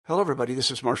Hello, everybody. This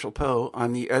is Marshall Poe.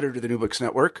 I'm the editor of the New Books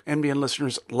Network. NBN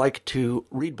listeners like to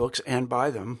read books and buy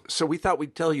them. So we thought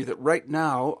we'd tell you that right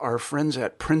now, our friends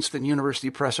at Princeton University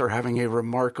Press are having a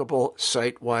remarkable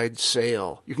site-wide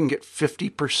sale. You can get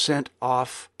 50%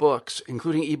 off books,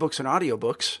 including ebooks and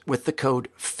audiobooks, with the code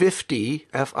 50,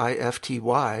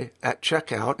 F-I-F-T-Y, at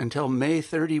checkout until May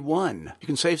 31. You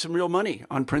can save some real money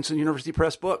on Princeton University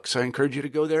Press books. I encourage you to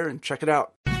go there and check it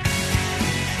out.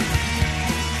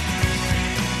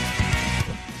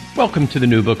 Welcome to the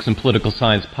New Books in Political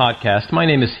Science podcast. My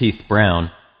name is Heath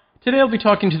Brown. Today I'll be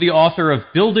talking to the author of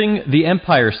Building the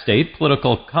Empire State,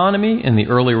 Political Economy in the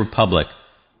Early Republic.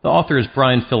 The author is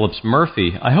Brian Phillips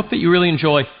Murphy. I hope that you really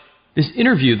enjoy this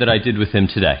interview that I did with him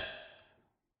today.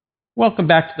 Welcome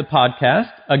back to the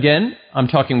podcast. Again, I'm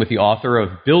talking with the author of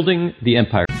Building the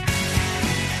Empire.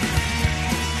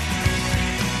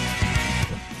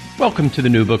 Welcome to the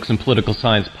New Books in Political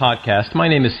Science podcast. My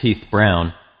name is Heath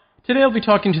Brown. Today I'll be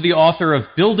talking to the author of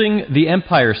Building the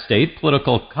Empire State,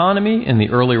 Political Economy in the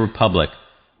Early Republic.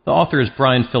 The author is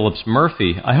Brian Phillips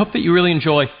Murphy. I hope that you really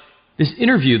enjoy this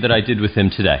interview that I did with him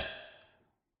today.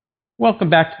 Welcome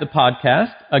back to the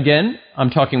podcast. Again, I'm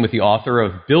talking with the author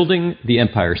of Building the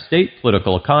Empire State,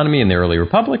 Political Economy in the Early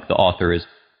Republic. The author is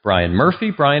Brian Murphy.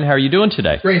 Brian, how are you doing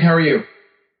today? Great. How are you?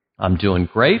 I'm doing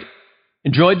great.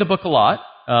 Enjoyed the book a lot.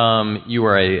 You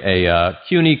are a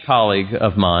CUNY colleague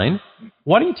of mine.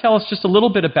 Why don't you tell us just a little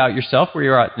bit about yourself, where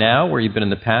you're at now, where you've been in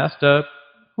the past?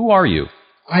 Who are you?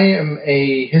 I am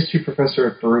a history professor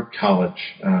at Baruch College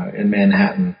in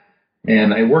Manhattan,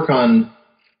 and I work on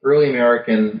early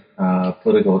American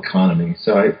political economy.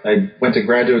 So I went to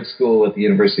graduate school at the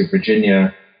University of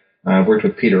Virginia. I worked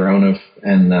with Peter Onuf,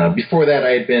 and before that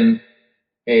I had been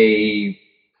a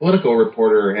political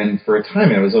reporter, and for a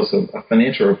time I was also a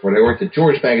financial reporter. I worked at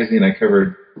George Magazine. I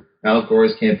covered Al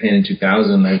Gore's campaign in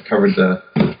 2000. I covered the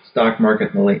stock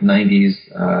market in the late 90s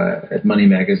at Money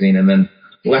Magazine, and then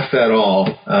left that all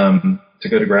to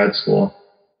go to grad school,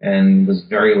 and was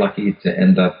very lucky to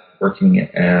end up working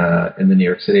in the New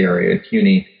York City area at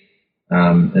CUNY.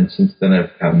 And since then I've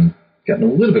gotten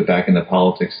a little bit back into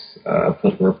politics,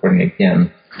 political reporting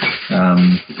again,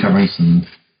 covering some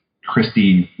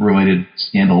Christie-related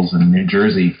scandals in New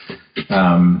Jersey.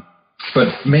 But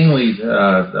mainly,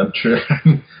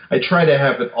 I try to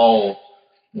have it all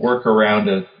work around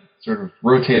a sort of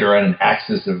rotate around an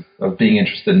axis of being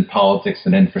interested in politics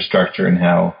and infrastructure and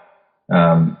how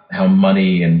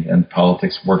money and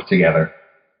politics work together.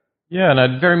 Yeah, and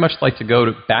I'd very much like to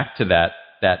go back to that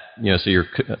so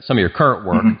some of your current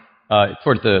work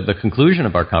toward the conclusion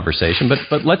of our conversation.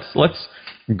 But let's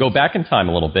go back in time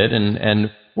a little bit.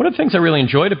 And one of the things I really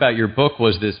enjoyed about your book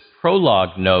was this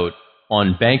prologue note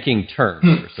on banking terms.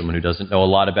 For someone who doesn't know a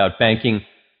lot about banking,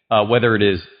 whether it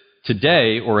is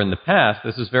today or in the past,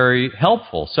 this is very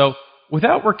helpful. So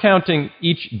without recounting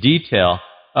each detail,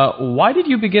 why did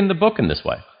you begin the book in this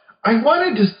way? I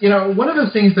wanted to, one of the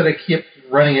things that I kept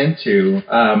running into,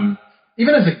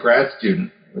 even as a grad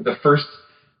student, the first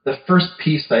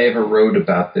piece I ever wrote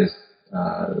about this,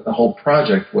 the whole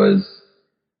project was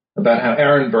about how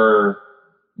Aaron Burr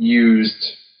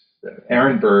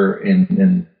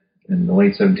in the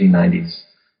late 1790s,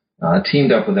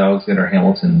 teamed up with Alexander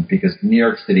Hamilton because New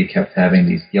York City kept having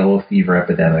these yellow fever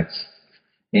epidemics,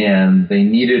 and they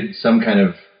wanted some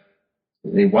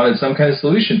kind of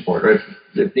solution for it. Right?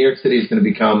 If New York City is going to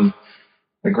become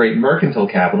a great mercantile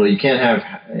capital, you can't have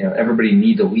everybody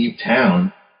need to leave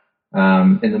town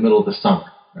in the middle of the summer.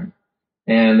 Right?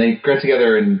 And they get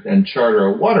together and charter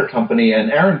a water company,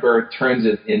 and Aaron Burr turns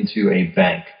it into a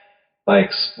bank by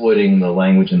exploiting the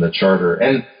language in the charter.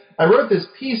 And I wrote this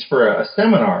piece for a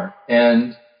seminar,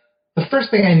 and the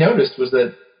first thing I noticed was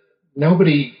that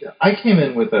I came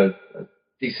in with a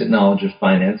decent knowledge of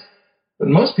finance, but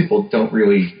most people don't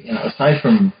really, aside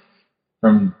from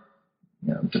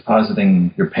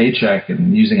depositing your paycheck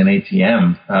and using an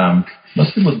ATM,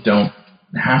 most people don't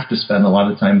have to spend a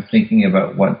lot of time thinking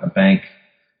about what a bank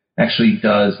actually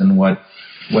does and what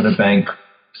a bank's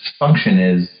function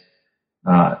is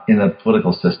in the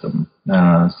political system.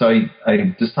 So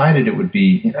I decided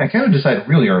I kind of decided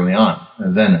really early on,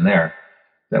 then and there,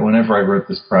 that whenever I wrote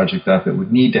this project up, it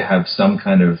would need to have some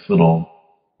kind of little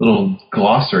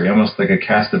glossary, almost like a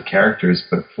cast of characters,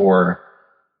 but for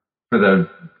the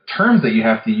terms that you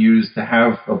have to use to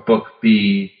have a book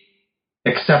be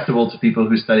acceptable to people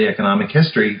who study economic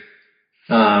history,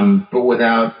 but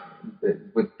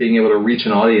with being able to reach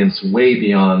an audience way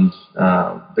beyond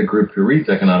the group who reads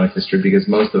economic history, because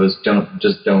most of us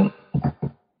don't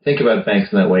think about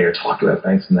banks in that way or talk about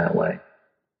banks in that way.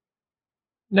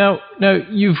 Now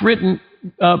you've written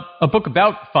a book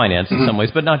about finance in some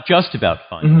ways, but not just about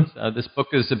finance. This book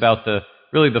is about the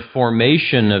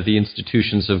formation of the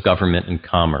institutions of government and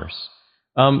commerce.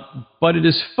 But it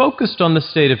is focused on the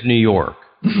state of New York.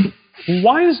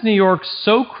 Why is New York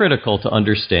so critical to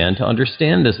understand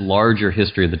this larger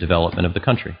history of the development of the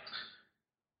country?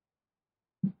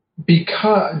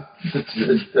 Because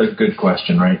it's a good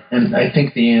question, right? And I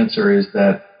think the answer is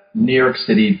that New York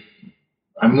City,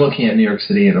 I'm looking at New York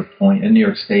City at a point, and New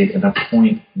York State at a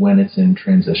point when it's in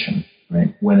transition,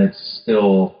 right? When it's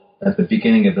still, at the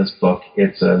beginning of this book,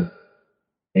 it's a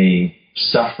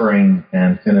suffering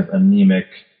and kind of anemic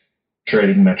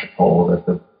trading metropole that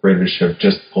the British have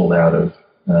just pulled out of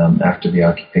after the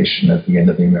occupation at the end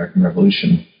of the American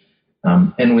Revolution.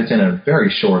 And within a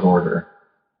very short order,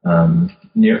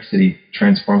 New York City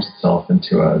transforms itself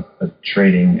into a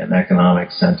trading and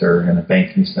economic center and a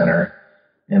banking center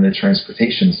and a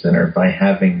transportation center by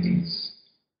having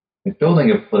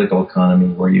building a political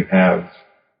economy where you have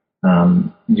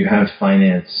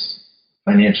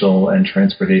financial and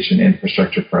transportation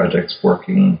infrastructure projects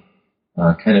working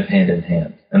kind of hand in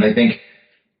hand. And I think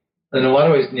in a lot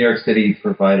of ways, New York City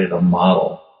provided a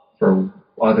model for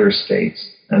other states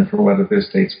and for what other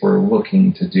states were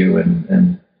looking to do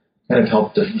and kind of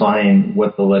help define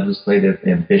what the legislative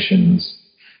ambitions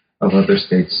of other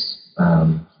states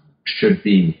should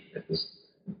be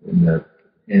in the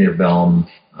interbellum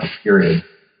period.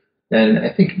 And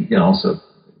I think, also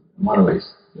in a lot of ways,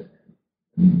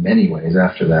 in many ways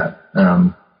after that.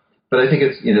 But I think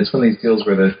it's one of these deals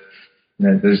where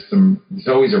there's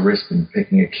always a risk in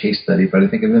picking a case study. But I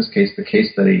think in this case, the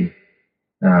case study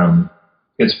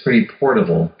it's pretty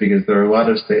portable because there are a lot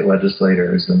of state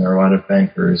legislators and there are a lot of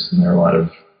bankers and there are a lot of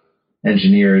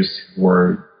engineers who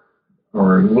are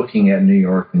looking at New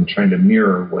York and trying to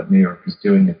mirror what New York is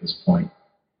doing at this point.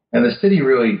 And the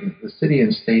city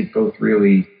and state both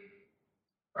really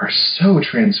are so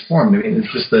transformed. I mean,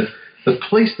 it's just the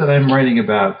place that I'm writing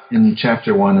about in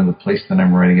chapter 1 and the place that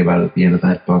I'm writing about at the end of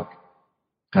that book,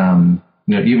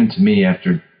 even to me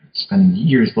after spending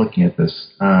years looking at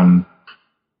this,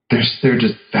 they're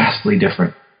just vastly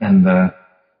different, and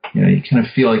you kind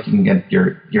of feel like you can get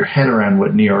your head around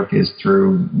what New York is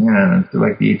through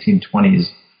like the 1820s,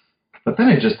 but then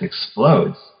it just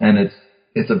explodes, and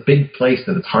it's a big place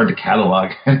that it's hard to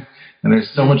catalog, and there's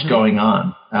so much going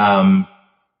on,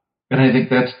 and I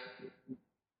think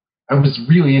I was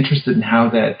really interested in how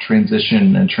that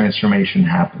transition and transformation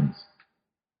happens.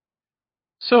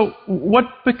 So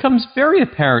what becomes very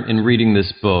apparent in reading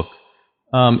this book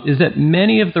is that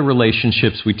many of the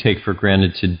relationships we take for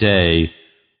granted today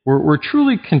were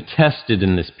truly contested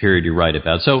in this period you write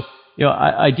about. So,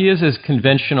 ideas as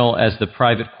conventional as the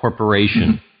private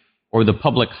corporation or the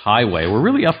public highway were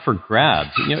really up for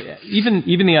grabs. Even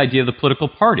the idea of the political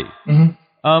party.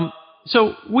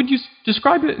 So, would you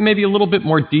describe it maybe a little bit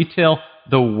more detail?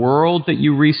 The world that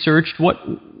you researched,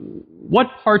 what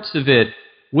parts of it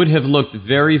would have looked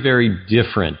very, very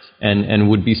different and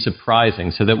would be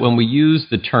surprising, so that when we use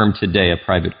the term today, a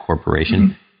private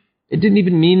corporation, it didn't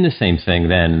even mean the same thing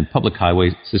then. The public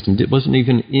highway system wasn't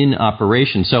even in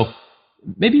operation. So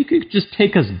maybe you could just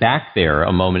take us back there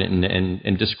a moment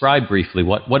and describe briefly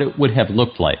what it would have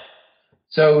looked like.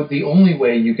 So the only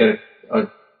way you get a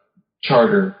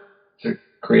charter to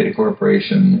create a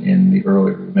corporation in the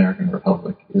early American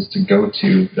Republic is to go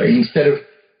to, instead of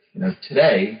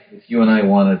today, if you and I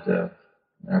wanted to,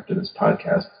 after this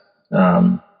podcast,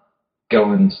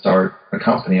 go and start a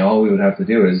company, all we would have to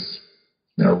do is,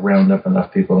 round up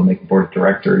enough people to make a board of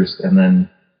directors and then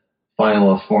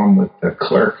file a form with the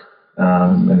clerk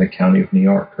in the county of New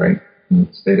York, right? In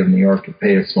the state of New York, to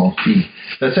pay a small fee.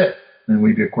 That's it. And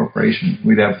we'd be a corporation.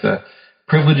 We'd have the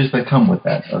privileges that come with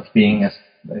that of being a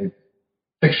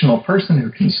fictional person who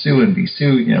can sue and be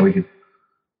sued.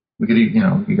 We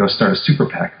could go start a super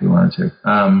PAC if we wanted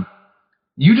to.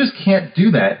 You just can't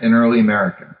do that in early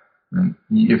America. Right?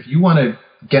 If you want to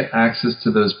get access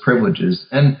to those privileges,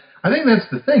 and I think that's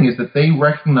the thing, is that they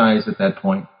recognize at that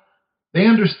point, they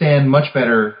understand much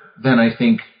better than I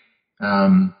think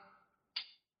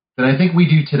we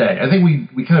do today. I think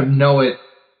we kind of know it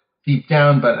deep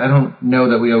down, but I don't know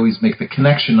that we always make the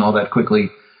connection all that quickly.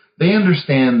 They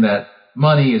understand that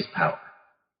money is power.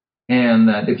 And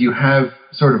that if you have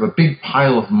sort of a big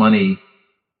pile of money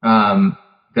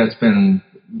that's been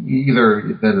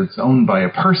either that it's owned by a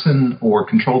person or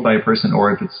controlled by a person,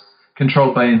 or if it's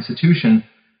controlled by an institution,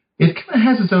 it kind of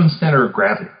has its own center of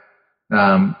gravity.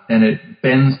 And it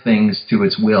bends things to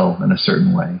its will in a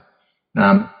certain way.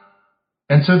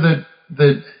 And so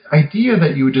the idea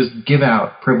that you would just give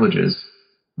out privileges,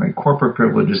 right, corporate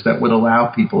privileges that would allow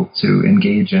people to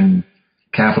engage in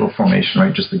capital formation,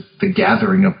 right? Just the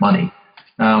gathering of money.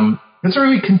 It's a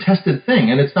really contested thing,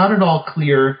 and it's not at all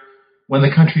clear when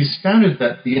the country's founded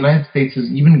that the United States is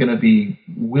even going to be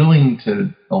willing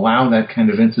to allow that kind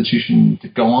of institution to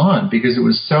go on, because it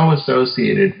was so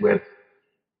associated with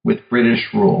British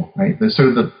rule, right? The sort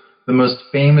of the most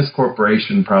famous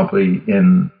corporation probably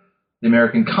in the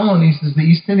American colonies is the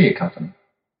East India Company,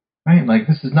 right? Like,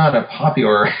 this is not a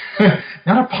popular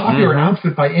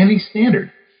outfit by any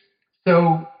standard.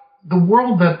 So the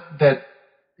world that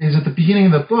is at the beginning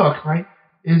of the book, right,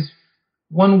 is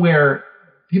one where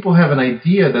people have an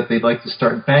idea that they'd like to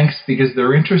start banks because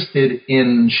they're interested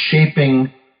in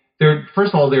shaping.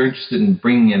 First of all, they're interested in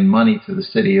bringing in money to the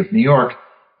city of New York,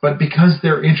 but because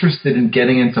they're interested in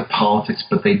getting into politics,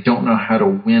 but they don't know how to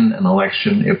win an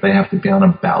election if they have to be on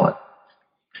a ballot.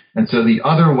 And so the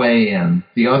other way in,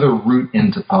 the other route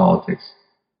into politics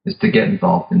is to get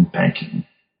involved in banking.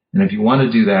 And if you want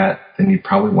to do that, then you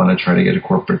probably want to try to get a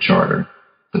corporate charter.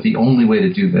 But the only way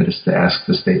to do that is to ask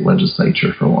the state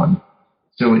legislature for one.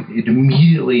 So it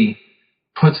immediately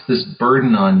puts this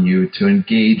burden on you to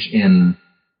engage in,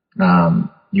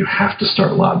 you have to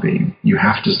start lobbying. You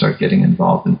have to start getting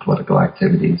involved in political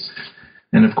activities.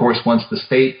 And of course, once the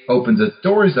state opens its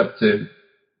doors up to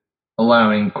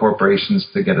allowing corporations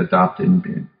to get adopted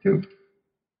into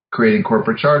creating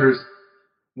corporate charters,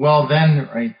 well then,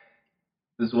 right,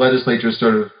 this legislature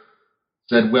sort of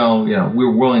said, well,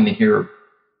 we're willing to hear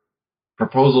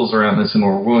proposals around this, and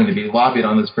we're willing to be lobbied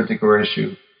on this particular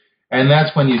issue. And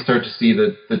that's when you start to see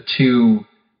those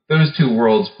two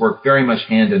worlds work very much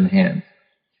hand in hand.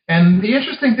 And the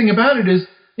interesting thing about it is,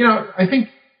 I think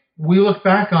we look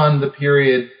back on the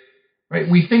period, right?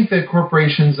 We think that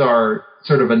corporations are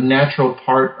sort of a natural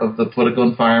part of the political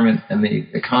environment and the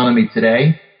economy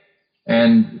today.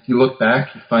 And if you look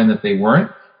back, you find that they weren't.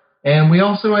 And we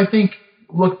also, I think,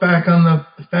 look back on the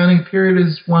founding period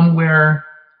as one where,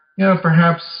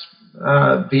 perhaps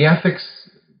the ethics,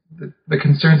 the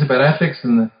concerns about ethics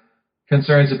and the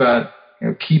concerns about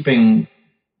keeping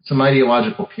some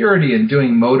ideological purity and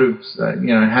doing motives,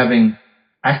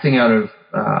 acting out of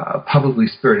publicly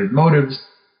spirited motives,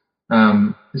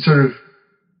 is sort of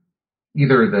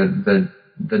either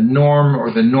the norm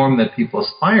or the norm that people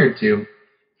aspire to.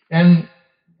 And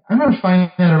I'm not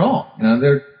finding that at all.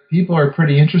 People are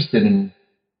pretty interested in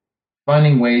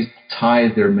finding ways to tie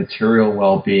their material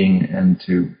well-being and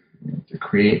to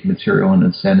create material and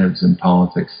incentives in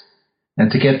politics,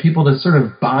 and to get people to sort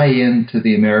of buy into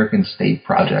the American state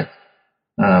project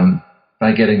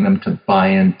by getting them to buy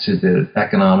into the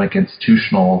economic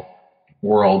institutional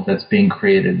world that's being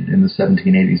created in the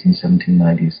 1780s and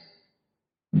 1790s.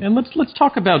 And let's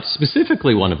talk about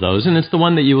specifically one of those, and it's the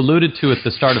one that you alluded to at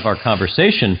the start of our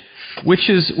conversation, which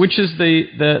is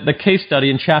the case study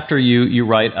and chapter you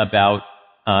write about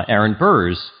Aaron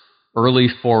Burr's early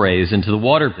forays into the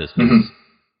water business.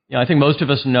 Mm-hmm. I think most of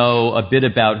us know a bit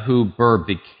about who Burr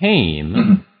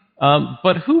became,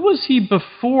 but who was he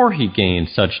before he gained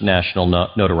such national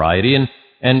notoriety, and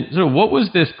sort of what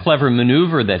was this clever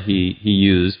maneuver that he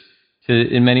used to,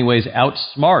 in many ways,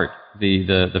 outsmart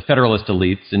the Federalist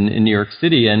elites in New York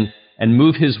City and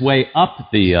move his way up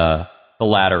the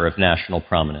ladder of national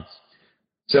prominence?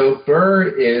 So Burr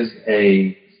is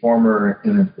a former,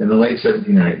 in the late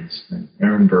 1790s.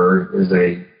 Aaron Burr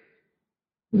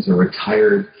is a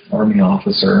retired Army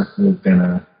officer who had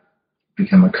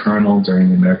become a colonel during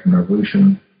the American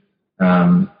Revolution.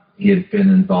 He had been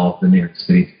involved in New York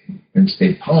City in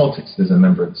state politics as a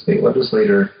member of the state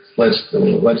legislature.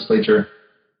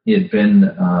 He had been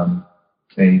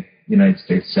a United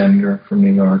States senator from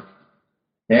New York,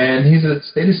 and he's a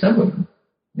state assemblyman.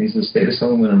 He's a state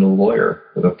assemblyman and a lawyer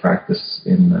with a practice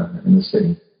in the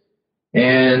city.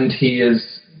 And he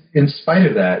is, in spite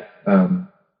of that,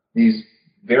 he's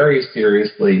very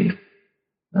seriously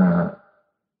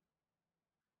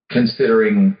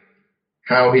considering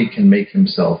how he can make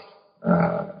himself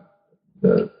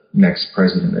the next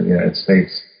president of the United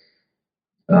States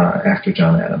after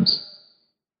John Adams.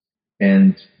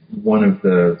 And one of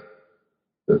the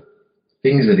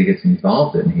things that he gets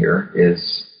involved in here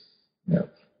is,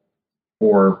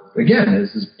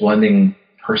 is blending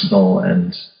personal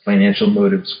and financial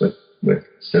motives with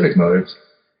civic motives,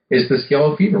 is this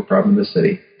yellow fever problem in the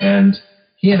city. And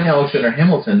he and Alexander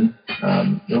Hamilton,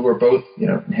 who were both,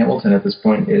 Hamilton at this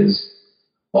point is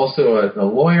also a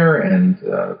lawyer and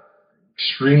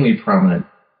extremely prominent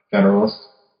Federalist,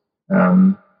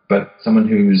 but someone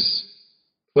whose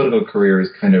political career is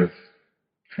kind of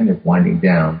winding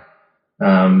down.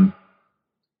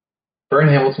 Burr and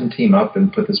Hamilton team up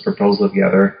and put this proposal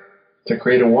together to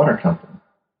create a water company.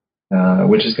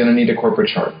 which is going to need a corporate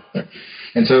charter.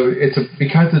 And so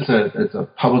because it's a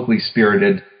publicly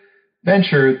spirited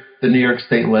venture, the New York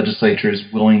State legislature is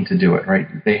willing to do it, right?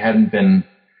 They hadn't been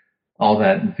all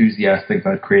that enthusiastic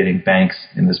about creating banks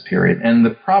in this period. And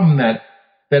the problem that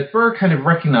Burr kind of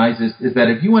recognizes is that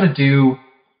if you want to do,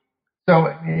 so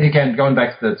again, going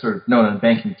back to the sort of note on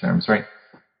banking terms, right?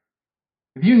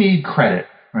 If you need credit,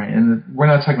 right, and we're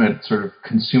not talking about sort of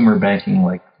consumer banking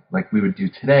like we would do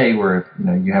today, where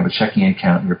you have a checking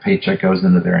account and your paycheck goes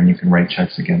into there and you can write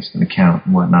checks against an account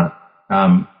and whatnot.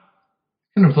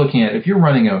 Kind of looking at if you're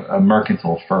running a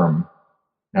mercantile firm,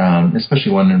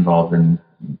 especially one involved in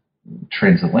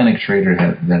transatlantic trade or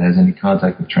that has any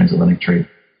contact with transatlantic trade,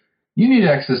 you need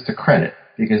access to credit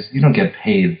because you don't get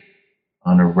paid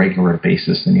on a regular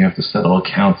basis and you have to settle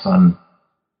accounts on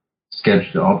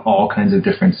all kinds of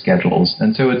different schedules.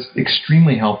 And so it's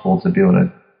extremely helpful to be able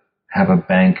to have a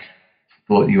bank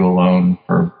float you a loan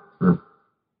for a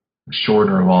short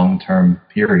or long-term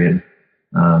period,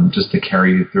 just to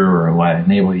carry you through or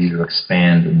enable you to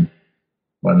expand and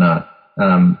whatnot.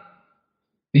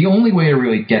 The only way to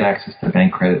really get access to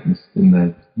bank credit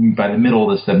by the middle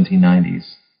of the 1790s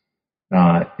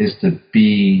is to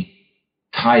be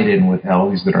tied in with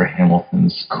Alexander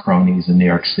Hamilton's cronies in New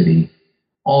York City,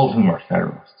 all of whom are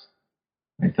Federalists.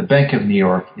 Right? The Bank of New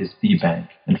York is the bank.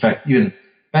 In fact, even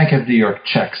Bank of New York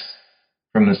checks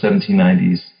from the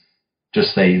 1790s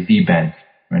just say the bank,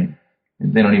 right?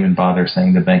 And they don't even bother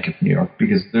saying the Bank of New York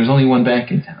because there's only one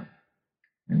bank in town,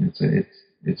 and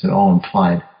it's all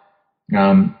implied.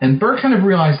 And Burr kind of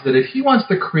realized that if he wants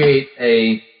to create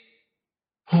a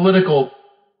political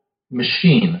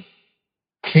machine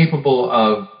capable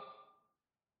of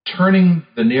turning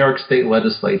the New York State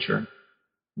legislature,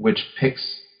 which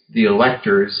picks the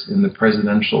electors in the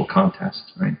presidential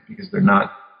contest, right? Because they're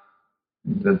not.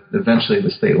 Eventually,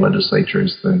 the state legislature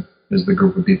is the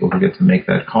group of people who get to make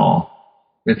that call.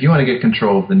 If you want to get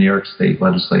control of the New York State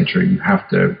legislature,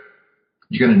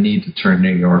 you're going to need to turn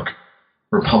New York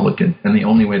Republican, and the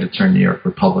only way to turn New York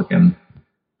Republican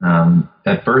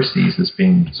that Burr sees as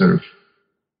being sort of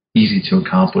easy to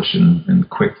accomplish and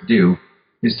quick to do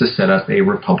is to set up a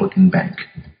Republican bank,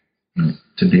 right,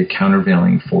 to be a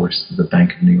countervailing force to the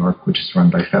Bank of New York, which is run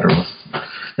by Federalists.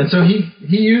 And so he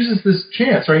uses this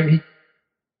chance, right?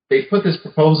 They put this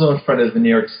proposal in front of the New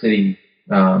York City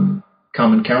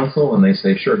Common Council, and they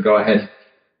say, sure, go ahead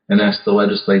and ask the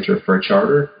legislature for a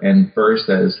charter. And Burr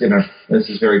says, this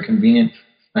is very convenient.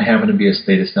 I happen to be a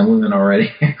state assemblyman already.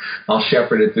 I'll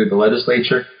shepherd it through the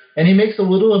legislature. And he makes a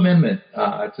little amendment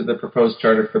to the proposed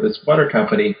charter for this water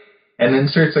company and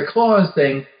inserts a clause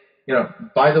saying,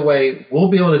 by the way, we'll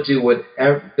be able to do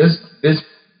whatever this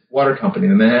water company,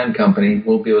 the Manhattan Company,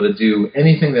 will be able to do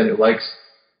anything that it likes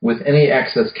with any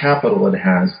excess capital it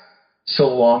has, so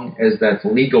long as that's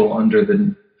legal under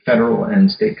the federal and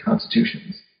state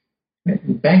constitutions.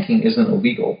 Banking isn't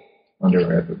illegal under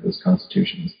either of those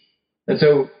constitutions. And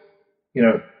so,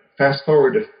 fast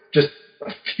forward to just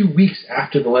a few weeks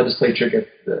after the legislature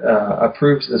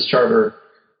approves this charter,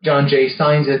 John Jay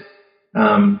signs it.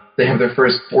 They have their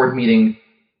first board meeting,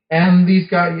 and these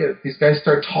guys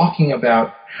start talking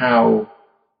about how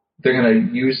they're going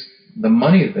to use the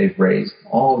money that they've raised,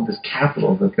 all of this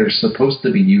capital that they're supposed to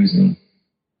be using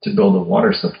to build a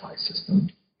water supply system,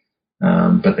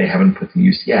 but they haven't put to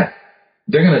use yet.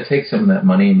 They're going to take some of that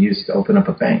money and use it to open up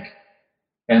a bank.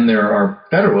 And there are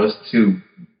Federalists who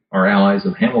are allies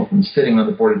of Hamilton sitting on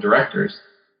the board of directors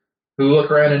who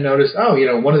look around and notice,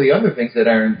 one of the other things that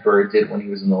Aaron Burr did when he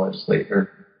was in the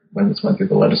legislature, when this went through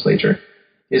the legislature,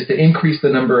 is to increase the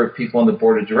number of people on the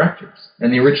board of directors.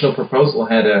 And the original proposal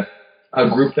had a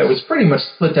group that was pretty much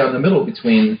split down the middle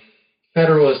between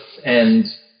Federalists and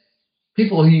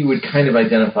people who you would kind of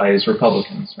identify as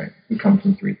Republicans, right, who come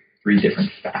from three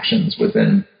different factions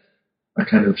within a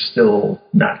kind of still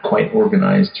not quite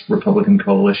organized Republican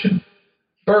coalition.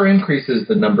 Burr increases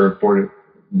the number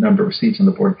of seats on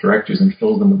the board of directors and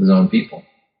fills them with his own people.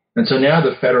 And so now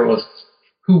the Federalists,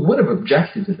 who would have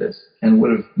objected to this and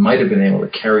might have been able to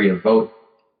carry a vote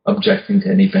objecting to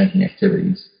any banking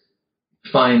activities,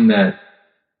 find that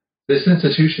this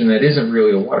institution that isn't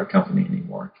really a water company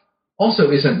anymore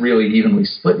also isn't really evenly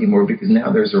split anymore, because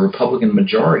now there's a Republican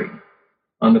majority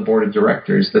on the board of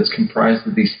directors that's comprised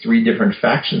of these three different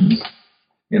factions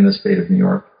in the state of New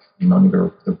York among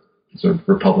the sort of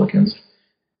Republicans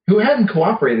who hadn't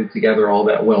cooperated together all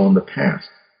that well in the past.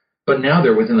 But now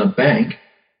they're within a bank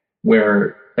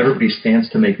where everybody stands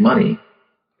to make money,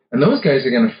 and those guys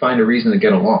are going to find a reason to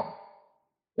get along,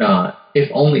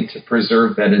 if only to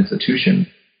preserve that institution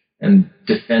and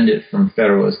defend it from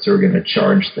Federalists who are going to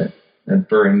charge that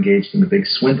Burr engaged in a big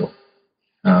swindle.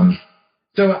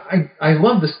 So I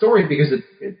love the story because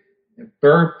it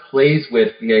Burr plays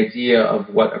with the idea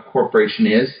of what a corporation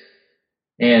is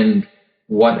and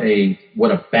what a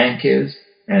bank is,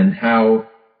 and how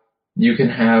you can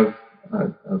have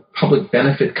a public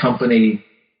benefit company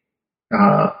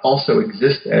also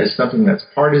exist as something that's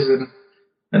partisan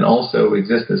and also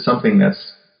exist as something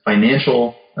that's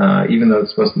financial, even though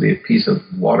it's supposed to be a piece of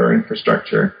water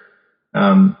infrastructure.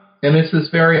 And it's this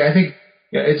very, I think,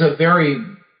 it's a very,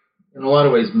 in a lot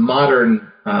of ways, modern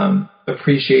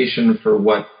appreciation for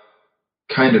what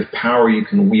kind of power you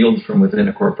can wield from within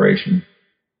a corporation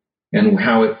and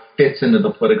how it fits into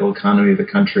the political economy of the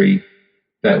country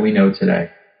that we know today.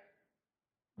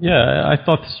 Yeah, I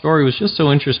thought the story was just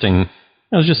so interesting.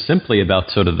 It was just simply about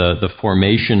sort of the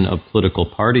formation of political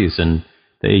parties in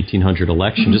the 1800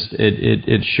 election. Mm-hmm. Just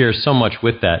it shares so much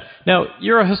with that. Now,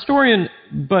 you're a historian,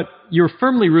 but you're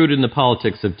firmly rooted in the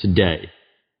politics of today.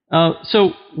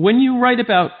 So when you write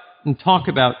about and talk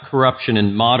about corruption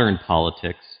in modern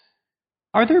politics,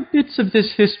 are there bits of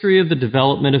this history of the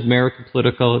development of American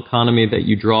political economy that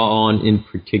you draw on in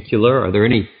particular? Are there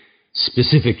any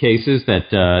specific cases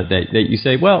that you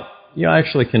say, well, I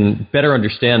actually can better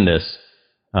understand this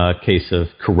case of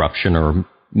corruption or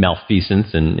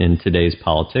malfeasance in today's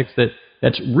politics,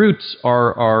 that's roots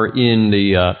are in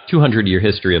the 200-year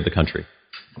history of the country?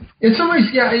 In some ways,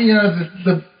 yeah.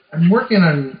 I'm working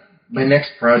on my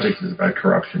next project is about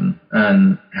corruption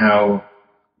and how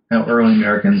early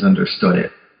Americans understood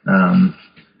it.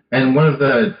 And one of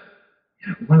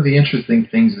the interesting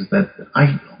things is that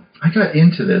I got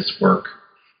into this work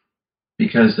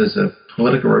because as a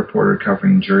political reporter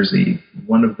covering Jersey,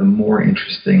 one of the more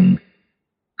interesting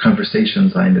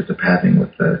conversations I ended up having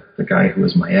with the guy who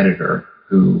was my editor,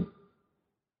 who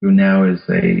now is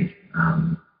a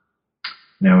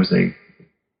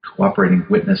cooperating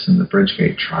witness in the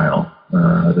Bridgegate trial,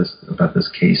 about this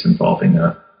case involving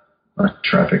a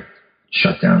traffic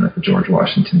shutdown at the George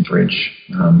Washington Bridge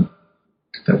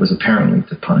that was apparently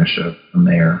to punish a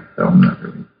mayor, though I'm not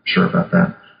really sure about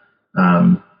that.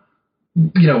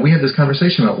 We had this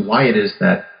conversation about why it is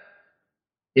that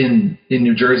in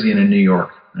New Jersey and in New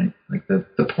York, right, like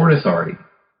the Port Authority,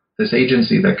 this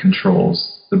agency that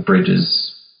controls the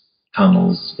bridges,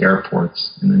 tunnels,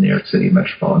 airports in the New York City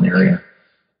metropolitan area,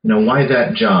 why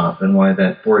that job and why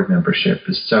that board membership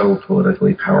is so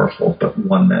politically powerful, but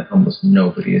one that almost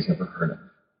nobody has ever heard of.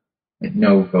 Like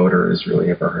no voter has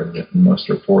really ever heard of it, and most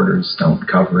reporters don't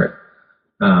cover it.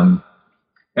 And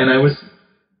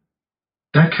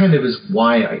that kind of is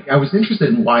why I was interested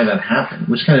in why that happened,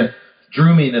 which kind of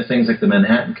drew me into things like the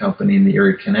Manhattan Company and the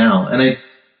Erie Canal. And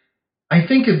I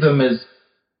think of them as,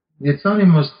 it's not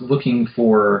almost looking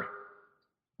for,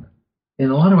 in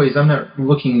a lot of ways, I'm not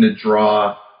looking to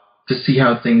see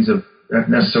how things have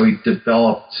necessarily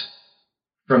developed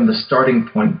from the starting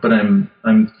point, but I'm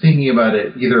thinking about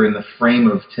it either in the frame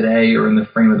of today or in the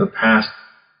frame of the past,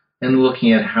 and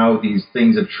looking at how these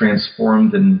things have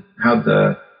transformed and how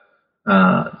the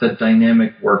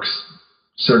dynamic works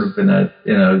sort of in a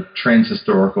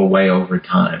transhistorical way over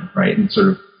time, right? And sort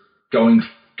of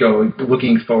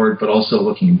looking forward, but also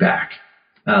looking back.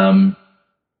 And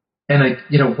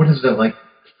one of the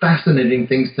fascinating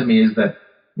things to me is that,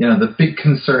 the big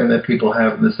concern that people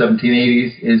have in the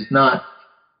 1780s is not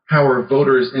how are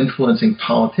voters influencing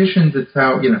politicians. It's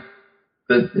how,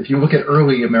 if you look at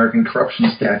early American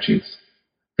corruption statutes,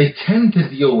 they tend to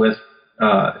deal with,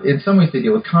 in some ways they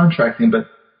deal with contracting, but,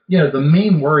 the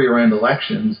main worry around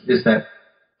elections is that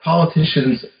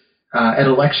politicians at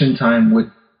election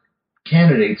time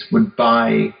candidates would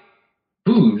buy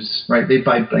booze, right? They'd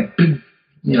buy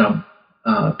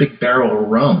big barrel of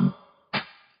rum,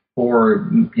 or,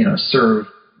 serve,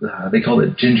 they called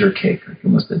it ginger cake,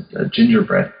 almost a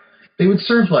gingerbread. They would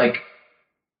serve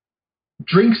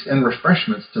drinks and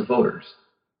refreshments to voters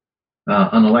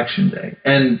on election day.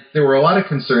 And there were a lot of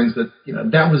concerns that,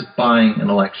 that was buying an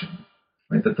election,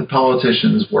 right? That the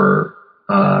politicians were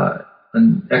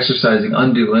exercising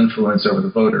undue influence over the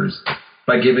voters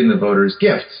by giving the voters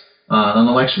gifts on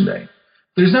election day.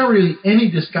 There's not really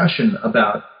any discussion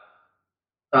about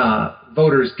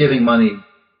voters giving money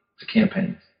to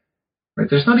campaigns, right?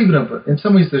 There's not even in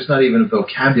some ways, there's not even a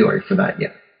vocabulary for that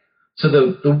yet. So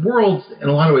the worlds, in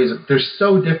a lot of ways, they're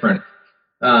so different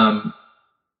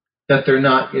that they're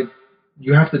not.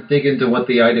 You have to dig into what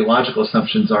the ideological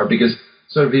assumptions are, because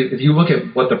sort of if you look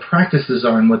at what the practices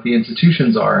are and what the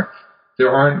institutions are, there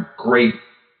aren't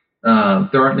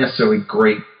necessarily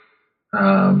great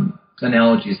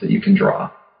analogies that you can draw,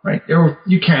 right?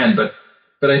 You can, but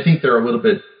I think they're a little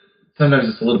bit. Sometimes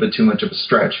it's a little bit too much of a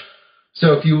stretch.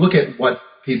 So if you look at what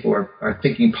people are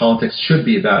thinking politics should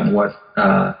be about, and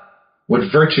what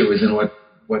virtue is, and what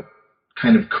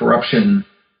kind of corruption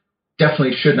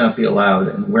definitely should not be allowed,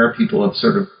 and where people have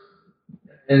sort of,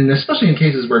 and especially in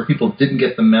cases where people didn't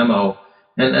get the memo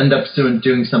and end up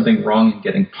doing something wrong and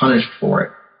getting punished for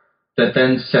it, that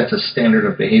then sets a standard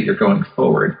of behavior going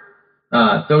forward.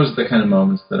 Those are the kind of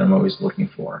moments that I'm always looking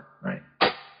for, right?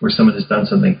 Where someone has done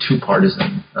something too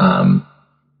partisan,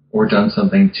 or done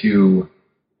something too,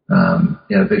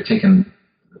 they've taken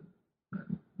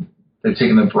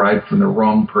the bribe from the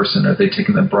wrong person, or they've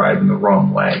taken the bribe in the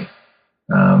wrong way,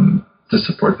 to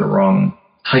support the wrong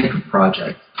type of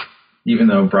project, even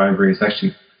though bribery is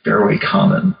actually fairly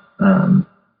common.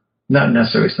 Not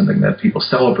necessarily something that people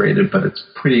celebrated, but it's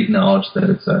pretty acknowledged that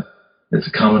it's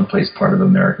a commonplace part of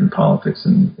American politics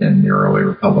in the early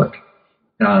republic.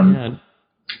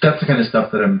 That's the kind of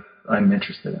stuff that I'm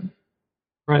interested in.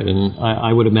 Right, and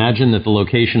I would imagine that the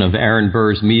location of Aaron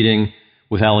Burr's meeting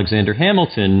with Alexander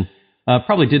Hamilton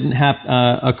probably didn't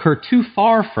occur too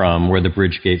far from where the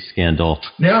Bridgegate scandal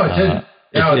No, it didn't.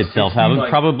 itself happened.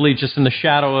 Probably just in the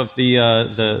shadow of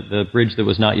the bridge that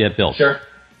was not yet built. Sure.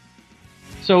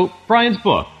 So Brian's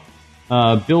book,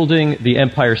 Building the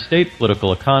Empire State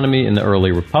Political Economy in the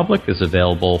Early Republic, is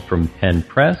available from Penn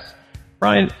Press.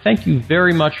 Brian, thank you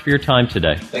very much for your time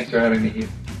today. Thanks for having me, Hugh.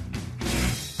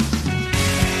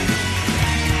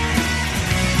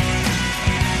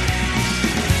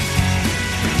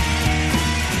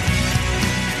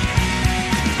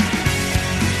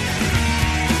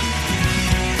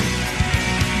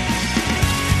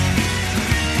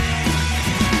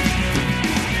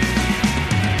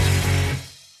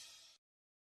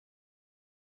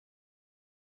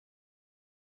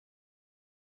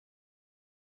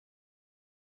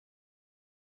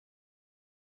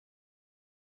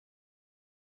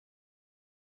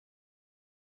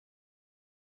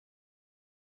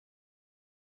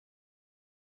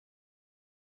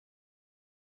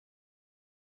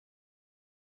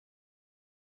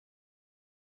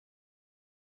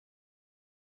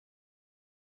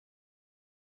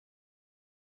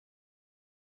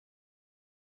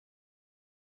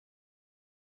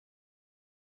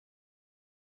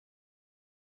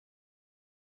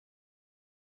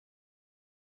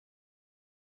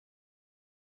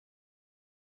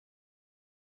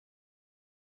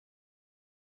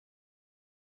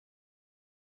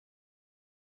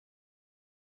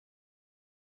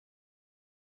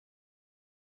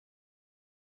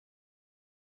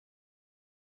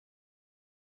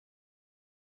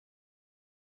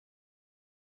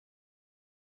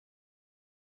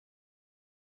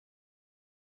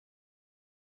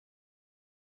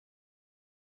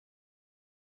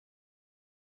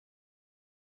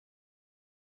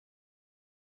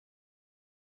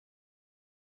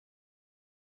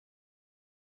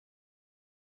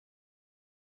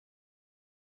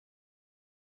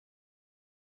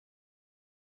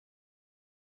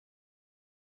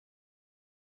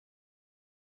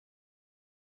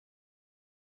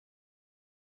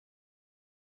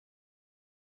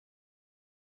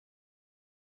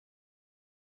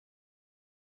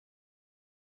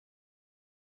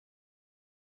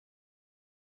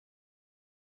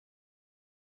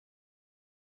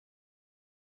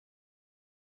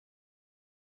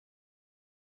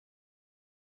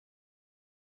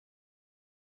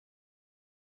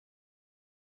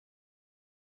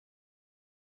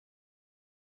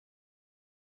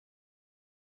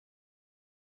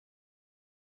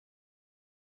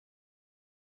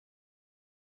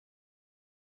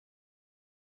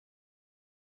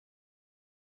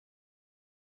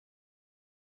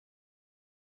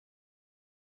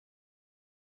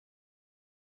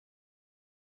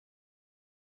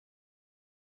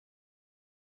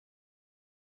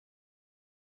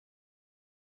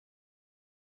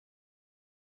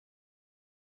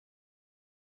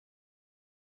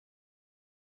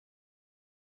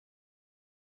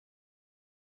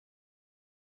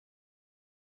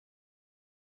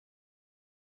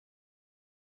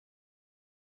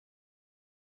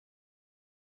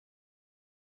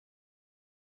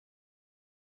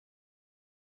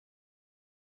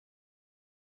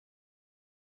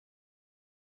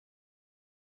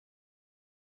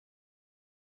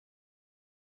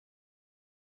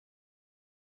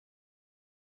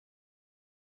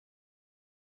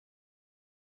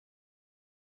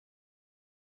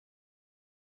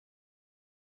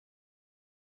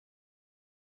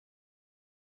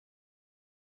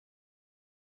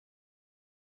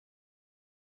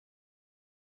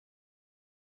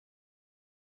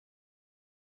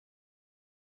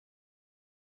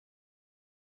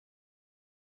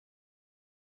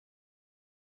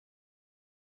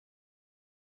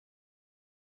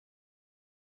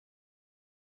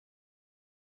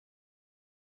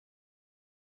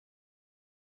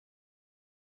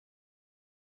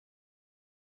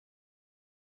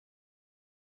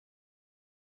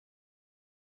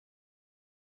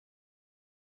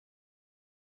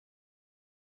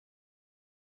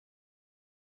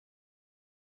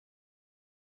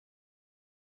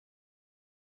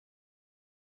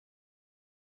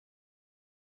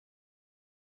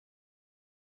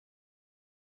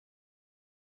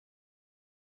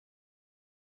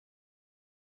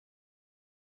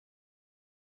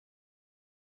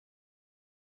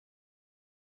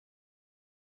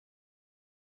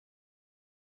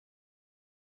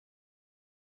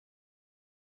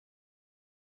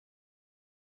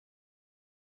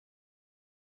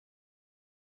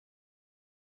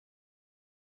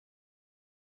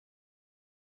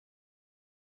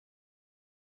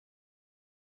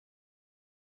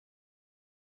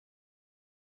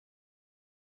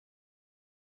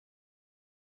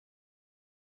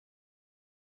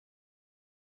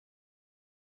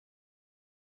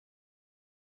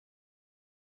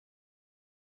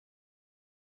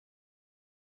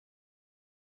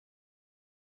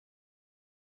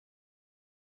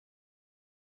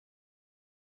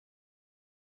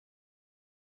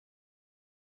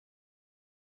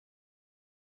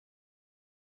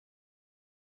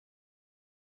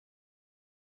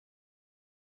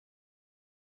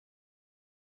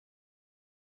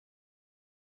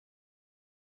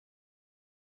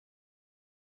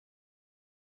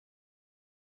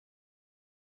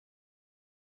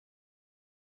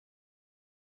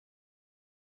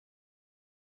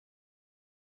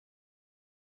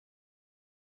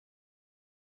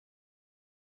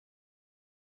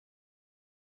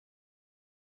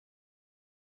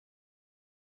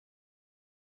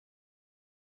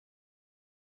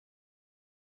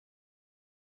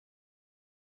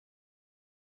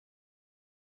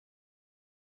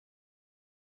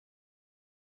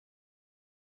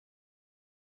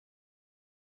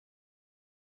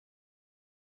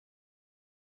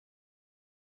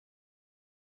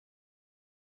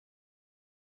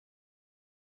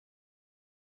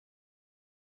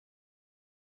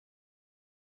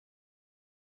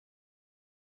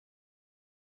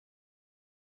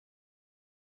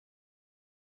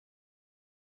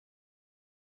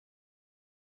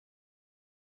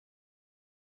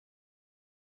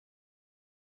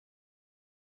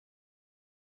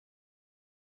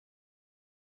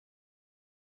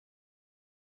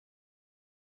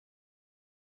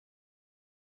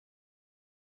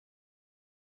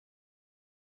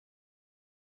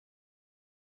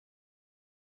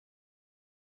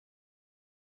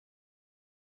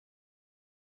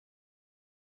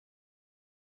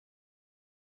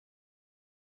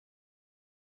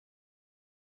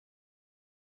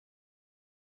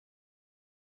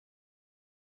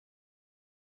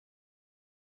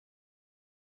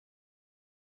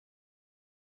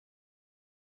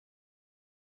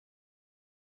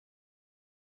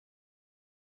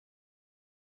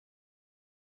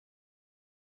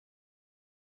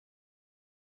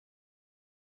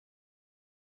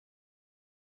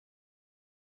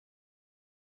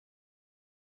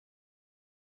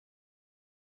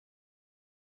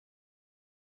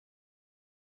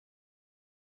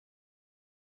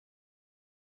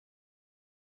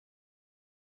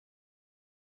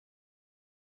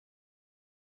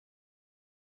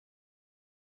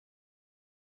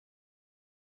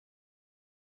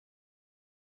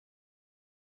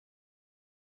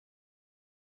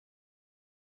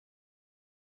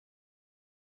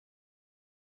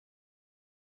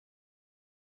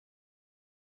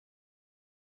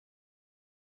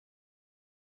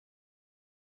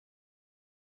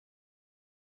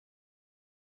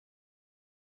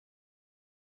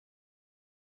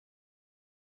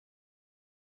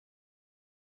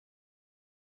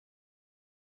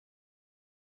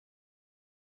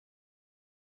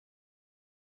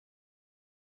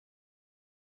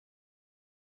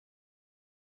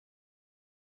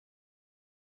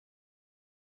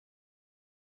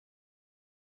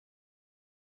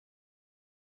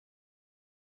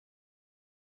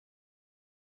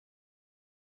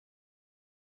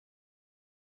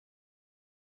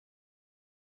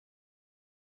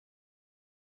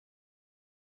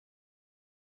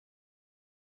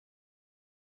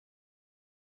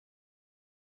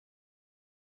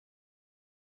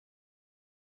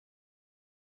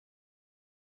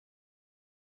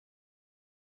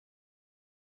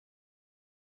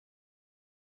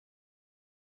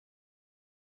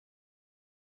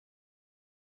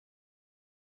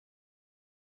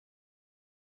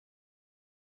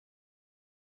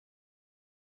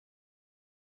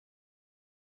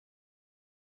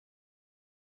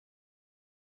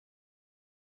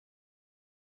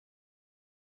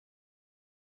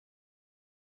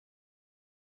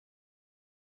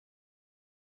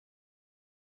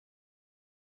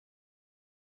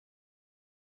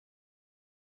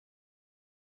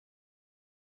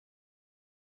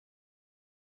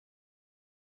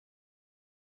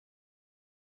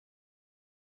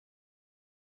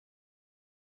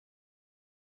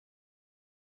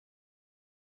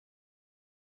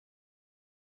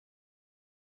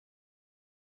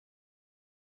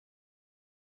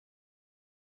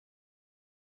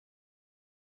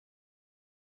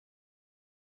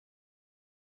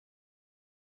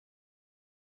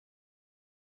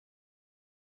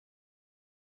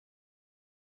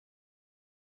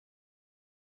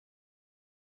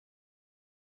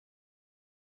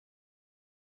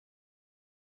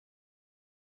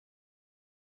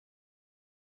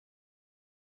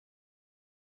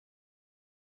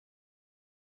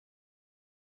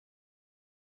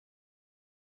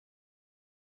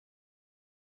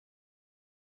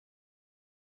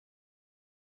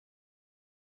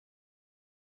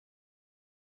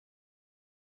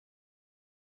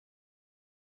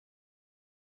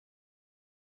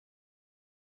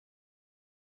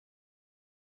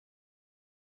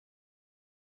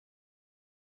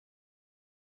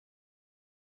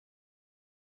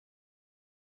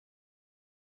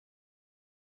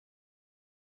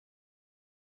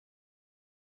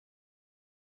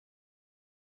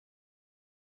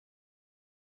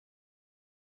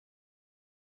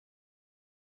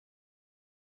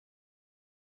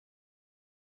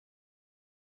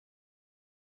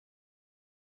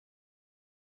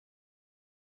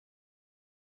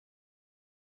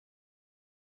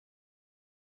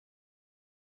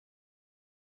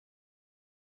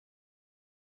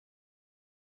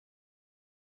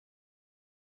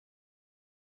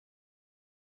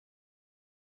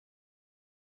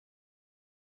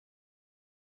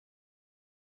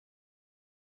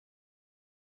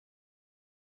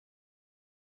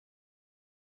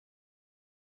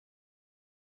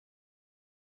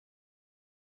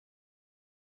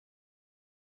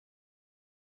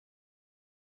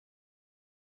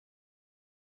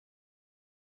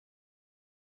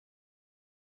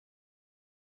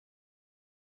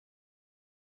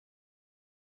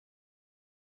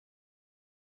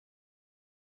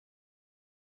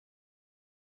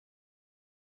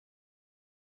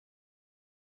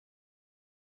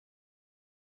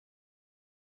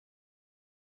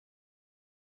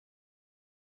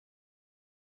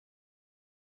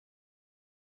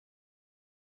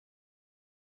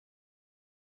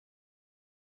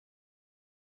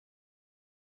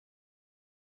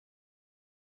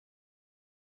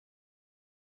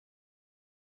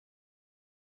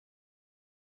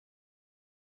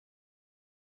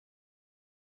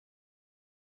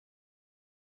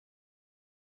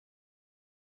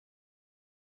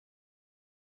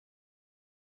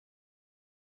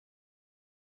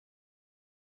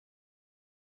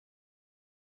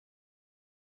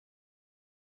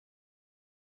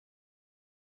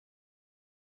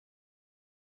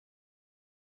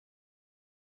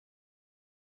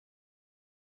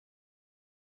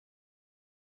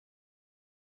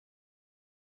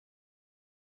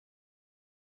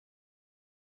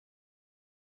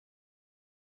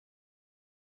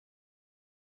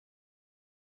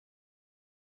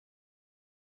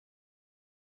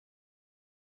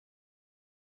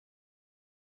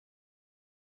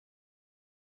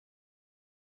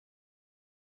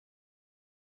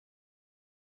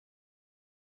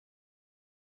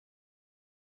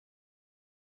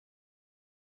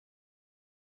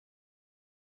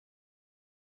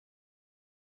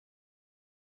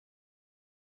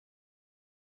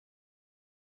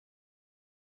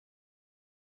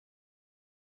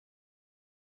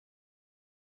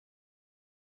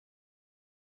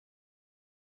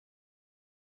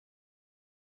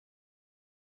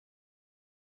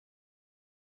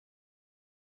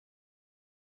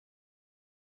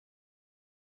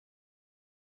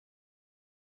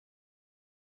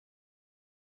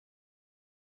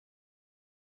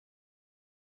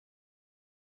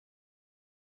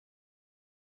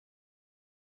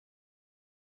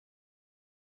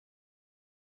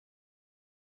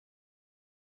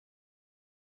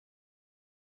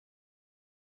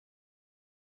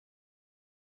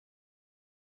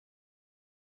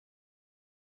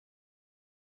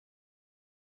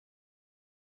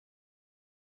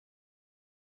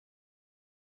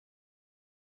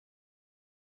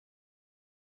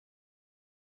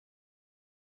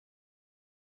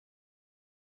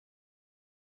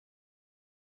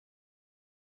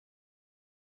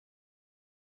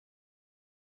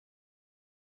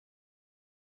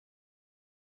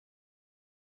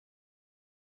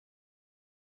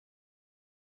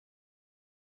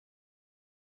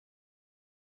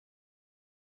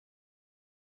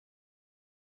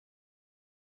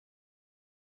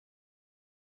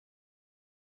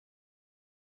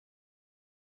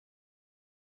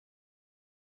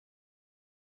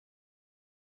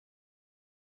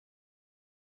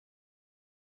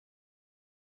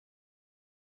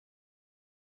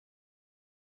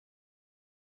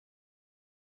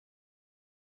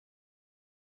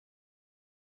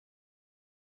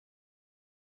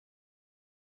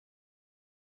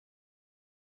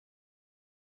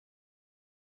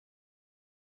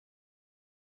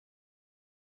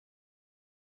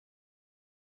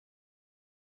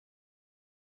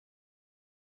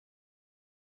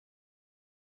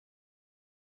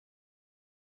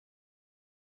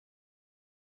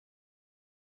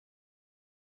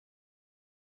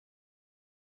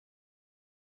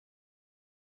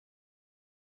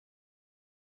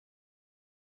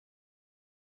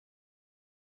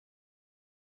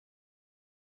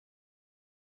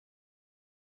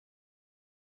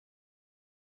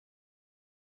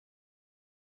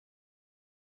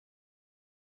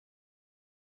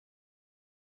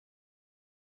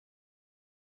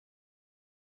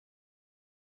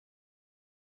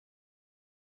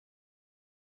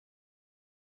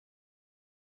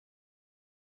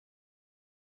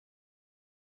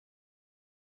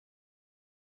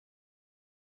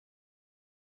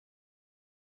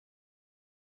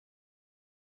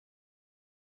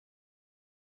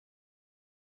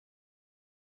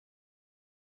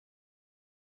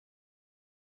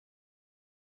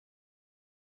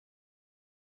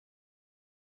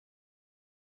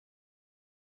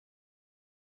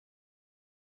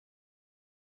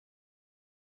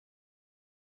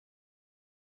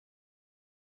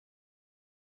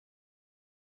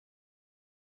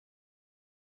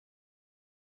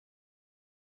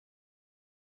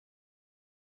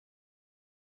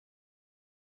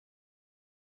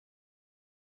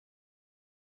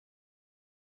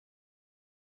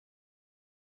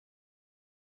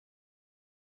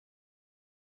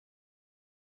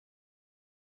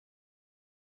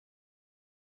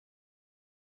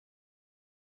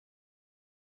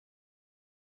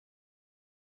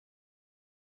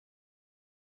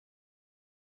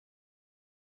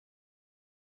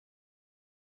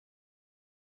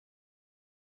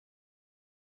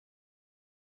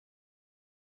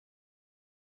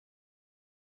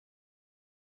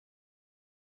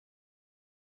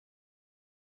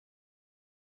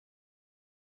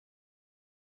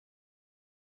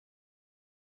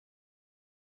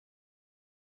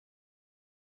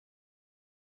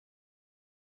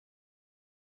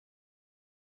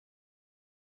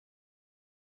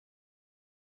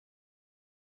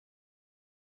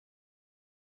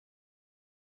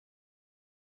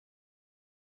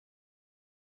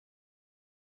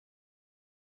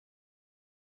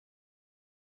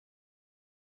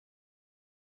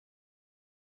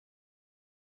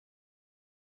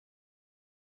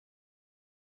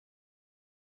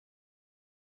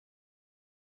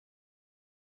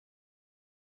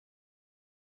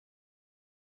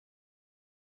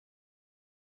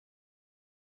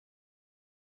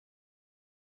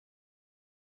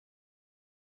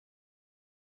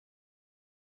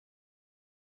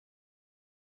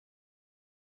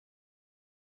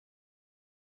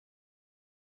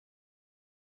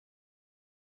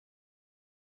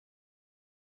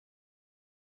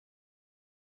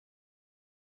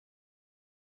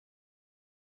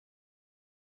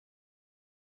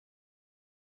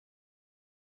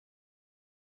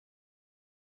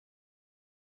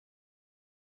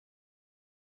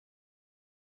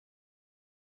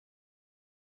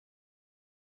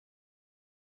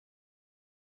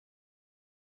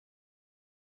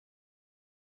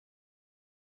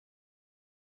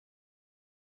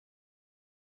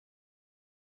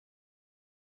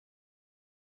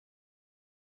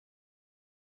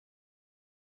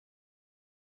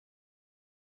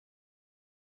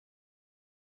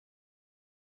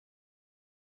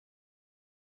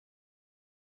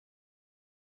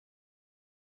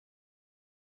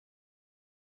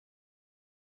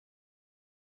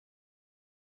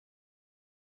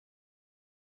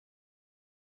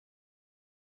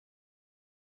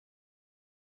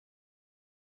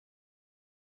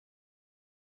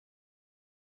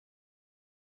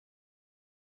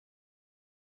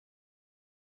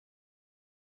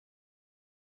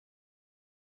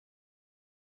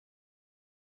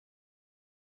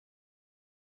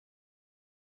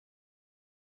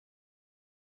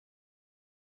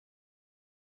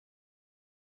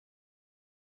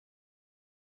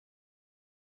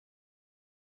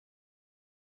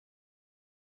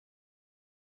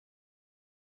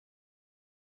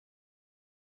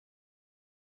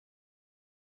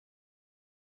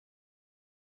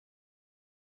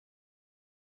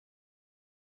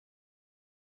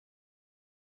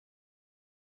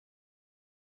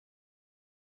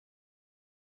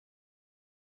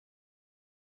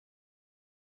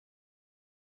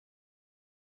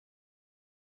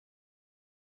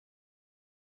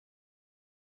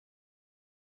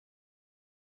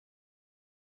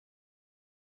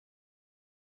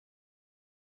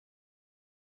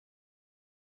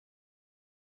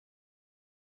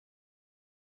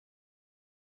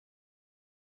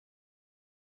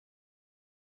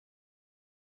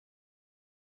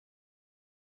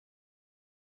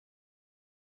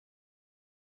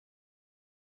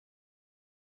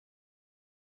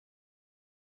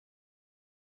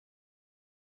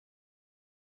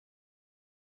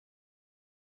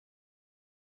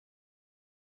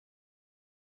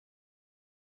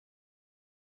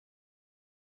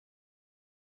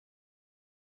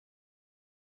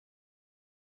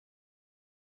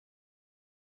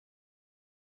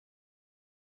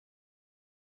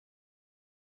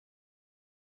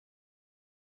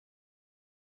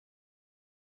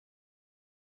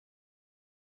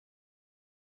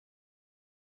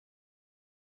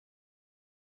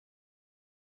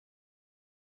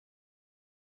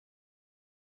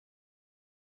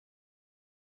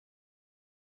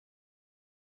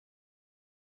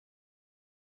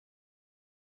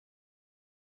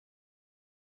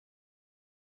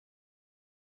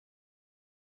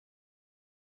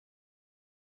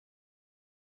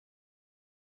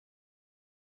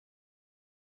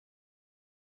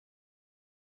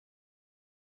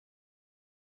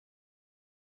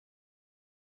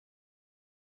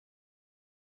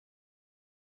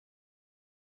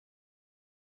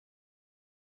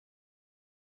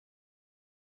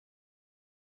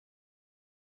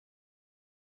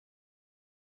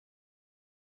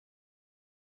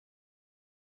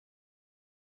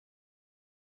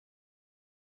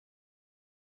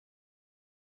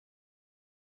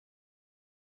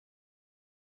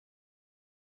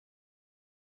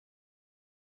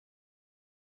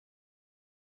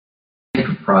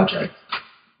 project,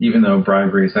 even though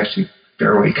bribery is actually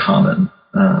fairly common.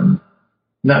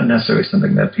 Not necessarily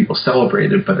something that people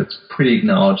celebrated, but it's pretty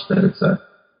acknowledged that it's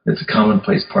a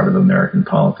commonplace part of American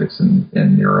politics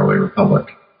in the early republic.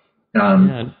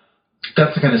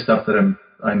 That's the kind of stuff that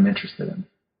I'm interested in.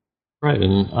 Right,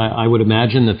 and I would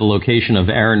imagine that the location of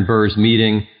Aaron Burr's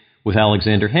meeting with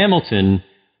Alexander Hamilton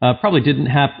probably didn't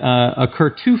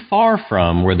occur too far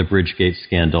from where the Bridgegate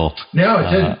scandal. No,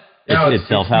 it didn't.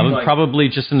 Itself happened, probably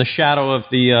just in the shadow of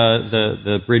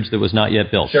the bridge that was not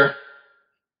yet built. Sure.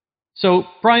 So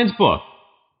Brian's book,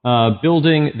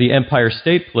 Building the Empire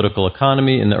State Political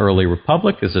Economy in the Early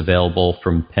Republic, is available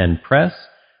from Penn Press.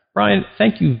 Brian,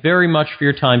 thank you very much for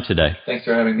your time today. Thanks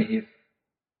for having me, Heath.